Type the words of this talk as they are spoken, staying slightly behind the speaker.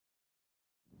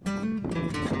Yep.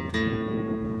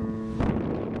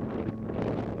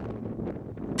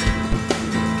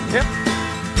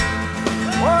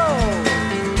 Whoa!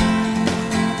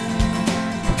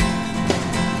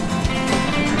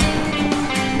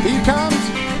 Here he comes.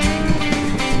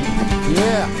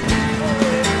 Yeah.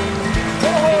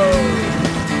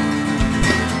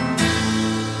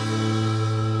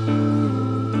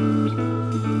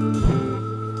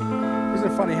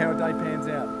 Isn't it funny how a day pans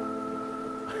out?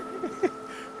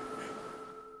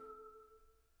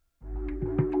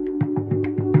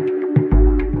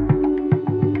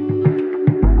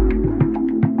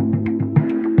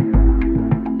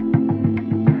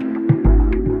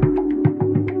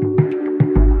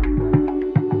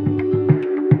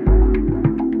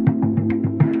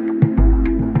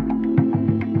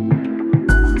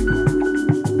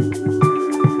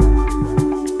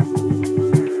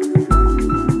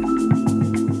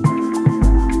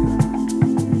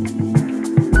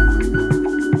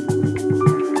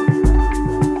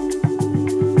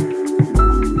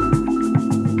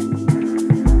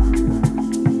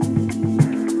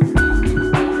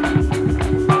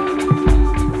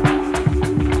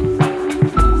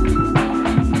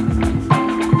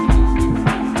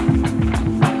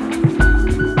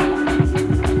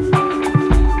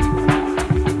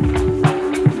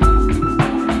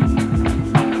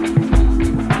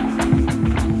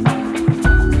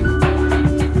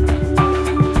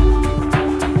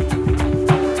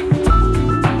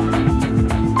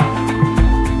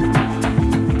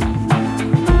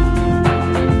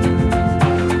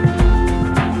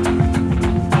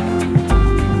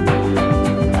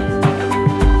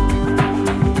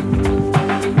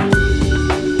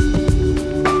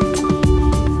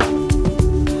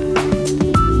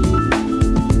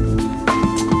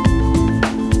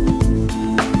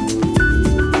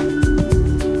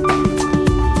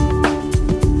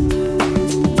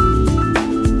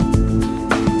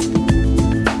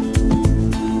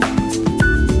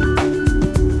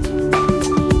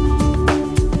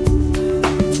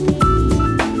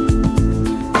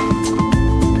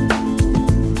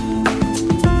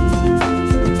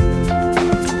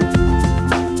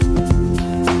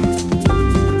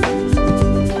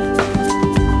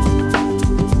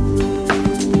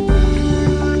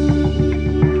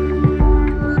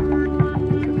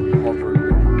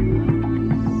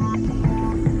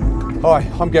 Hi,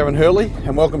 I'm Gavin Hurley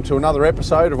and welcome to another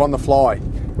episode of On the Fly.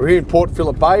 We're here in Port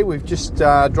Phillip Bay. We've just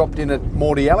dropped in at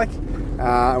Mordialloc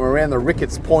and we're around the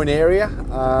Ricketts Point area,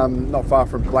 not far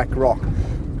from Black Rock.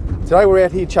 Today we're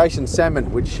out here chasing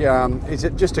salmon, which is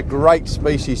just a great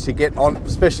species to get on,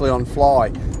 especially on fly.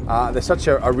 They're such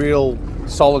a real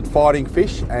solid fighting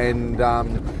fish, and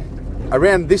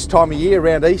around this time of year,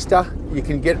 around Easter, you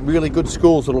can get really good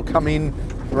schools that'll come in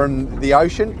from the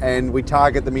ocean and we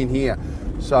target them in here.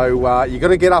 So you've got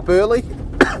to get up early.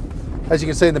 As you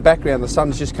can see in the background, the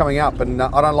sun's just coming up, and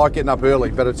I don't like getting up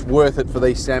early, but it's worth it for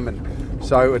these salmon.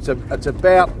 So it's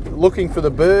about looking for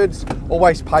the birds.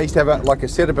 Always pays to have like a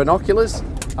set of binoculars,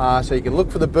 so you can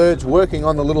look for the birds working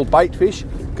on the little bait fish,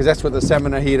 because that's what the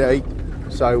salmon are here to eat.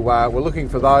 So we're looking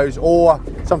for those, or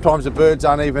sometimes the birds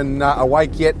aren't even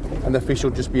awake yet and the fish will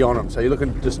just be on them. So you're looking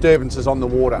at disturbances on the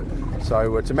water.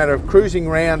 So it's a matter of cruising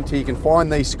around till you can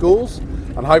find these schools,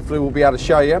 and hopefully we'll be able to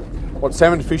show you what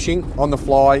salmon fishing on the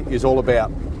fly is all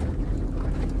about.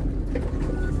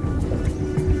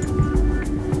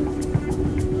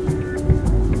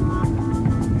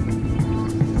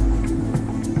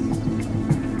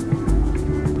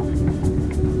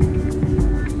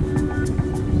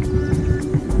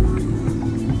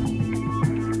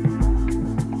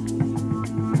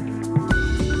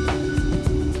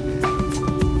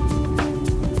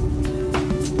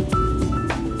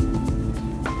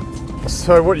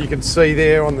 So what you can see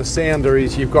there on the sounder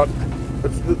is you've got,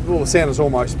 well, the sounder's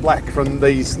almost black from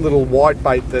these little white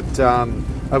bait that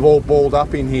have all balled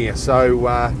up in here. So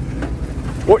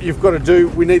what you've got to do,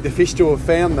 we need the fish to have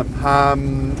found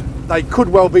them. They could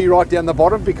well be right down the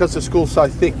bottom because the school's so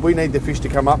thick. We need the fish to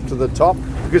come up to the top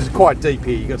because it's quite deep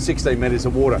here. You've got 16 metres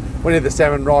of water. We need the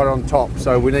salmon right on top.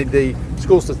 So we need the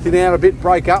schools to thin out a bit,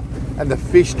 break up, and the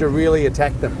fish to really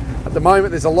attack them. At the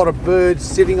moment, there's a lot of birds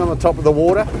sitting on the top of the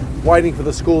water, waiting for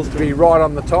the schools to be right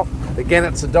on the top. The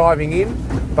gannets are diving in,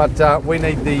 but we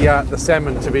need the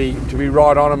salmon to be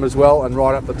right on them as well and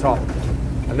right up the top.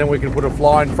 And then we can put a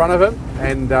fly in front of them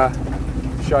and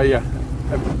show you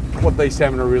what these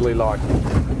salmon are really like.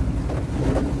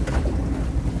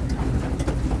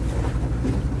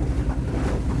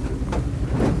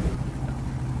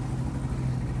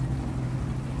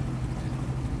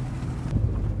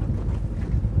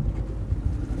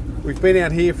 We've been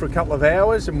out here for a couple of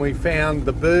hours and we found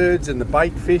the birds and the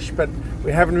bait fish, but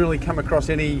we haven't really come across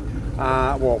any,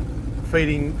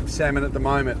 feeding salmon at the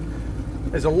moment.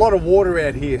 There's a lot of water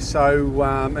out here, so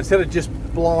instead of just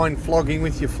blind flogging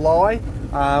with your fly,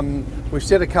 we've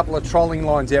set a couple of trolling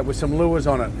lines out with some lures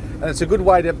on it. And it's a good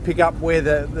way to pick up where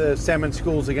the salmon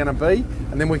schools are going to be,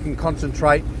 and then we can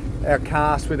concentrate our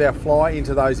cast with our fly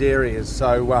into those areas.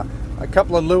 So a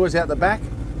couple of lures out the back,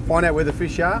 find out where the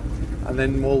fish are, and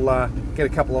then we'll get a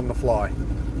couple on the fly.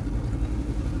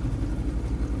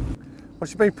 Well,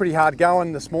 it's been pretty hard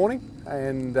going this morning,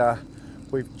 and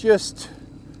we've just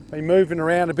been moving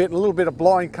around a bit, a little bit of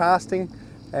blind casting,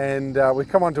 and we've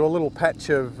come onto a little patch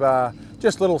of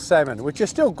just little salmon, which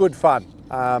is still good fun.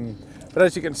 But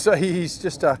as you can see, he's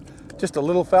just a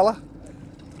little fella.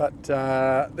 But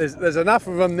there's enough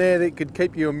of them there that could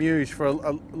keep you amused for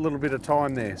a little bit of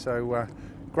time there. So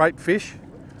great fish.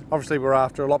 Obviously we're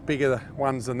after a lot bigger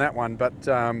ones than that one, but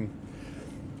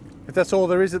if that's all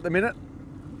there is at the minute,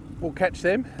 we'll catch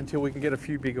them until we can get a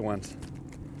few bigger ones.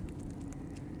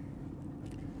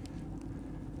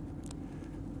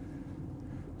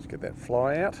 Let's get that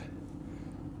fly out.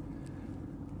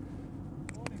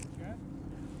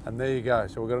 And there you go.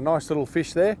 So we've got a nice little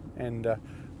fish there, and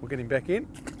we'll get him back in,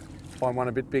 find one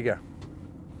a bit bigger.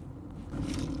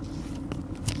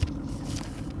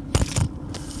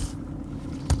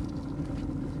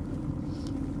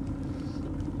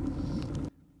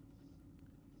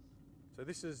 So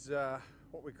this is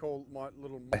what we call my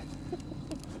little... That's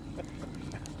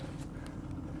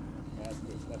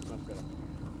good, that's much better.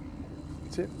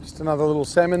 That's it, just another little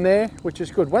salmon there, which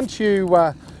is good. Once you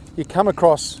come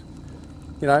across,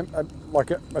 you know, like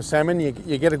a salmon, you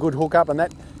get a good hook up, and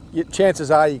that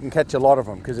chances are you can catch a lot of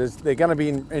them because they're going to be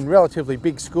in relatively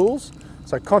big schools.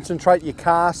 So concentrate your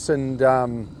casts and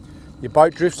your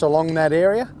boat drifts along that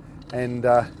area, and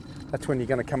that's when you're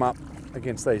going to come up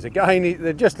against these. Again,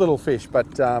 they're just little fish, but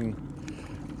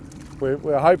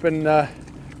we're hoping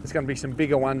there's going to be some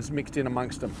bigger ones mixed in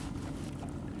amongst them.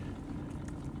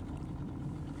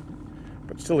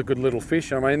 But still a good little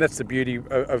fish. I mean, that's the beauty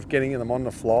of getting them on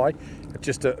the fly.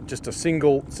 Just a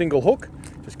single hook.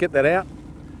 Just get that out,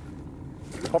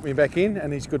 pop me back in,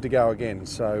 and he's good to go again.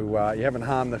 So you haven't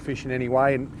harmed the fish in any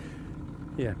way, and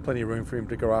yeah, plenty of room for him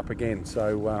to go up again.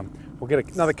 So we'll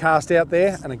get another cast out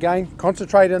there, and again,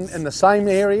 concentrate in the same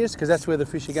areas because that's where the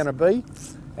fish are going to be,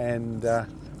 and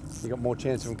you've got more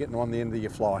chance of getting them on the end of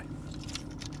your fly.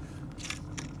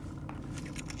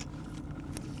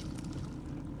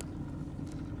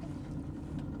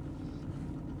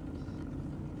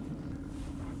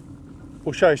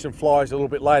 We'll show you some flies a little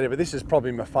bit later, but this is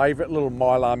probably my favourite, little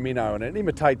mylar minnow, and it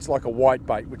imitates like a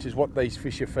whitebait, which is what these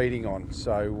fish are feeding on.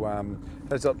 So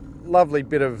there's a lovely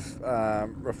bit of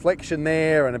reflection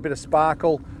there and a bit of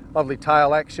sparkle, lovely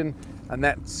tail action, and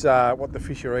that's what the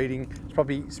fish are eating. It's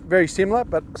probably very similar,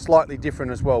 but slightly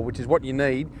different as well, which is what you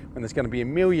need when there's going to be a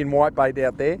million whitebait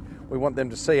out there. We want them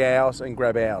to see ours and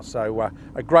grab ours. So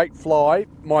a great fly,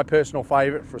 my personal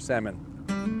favourite for salmon.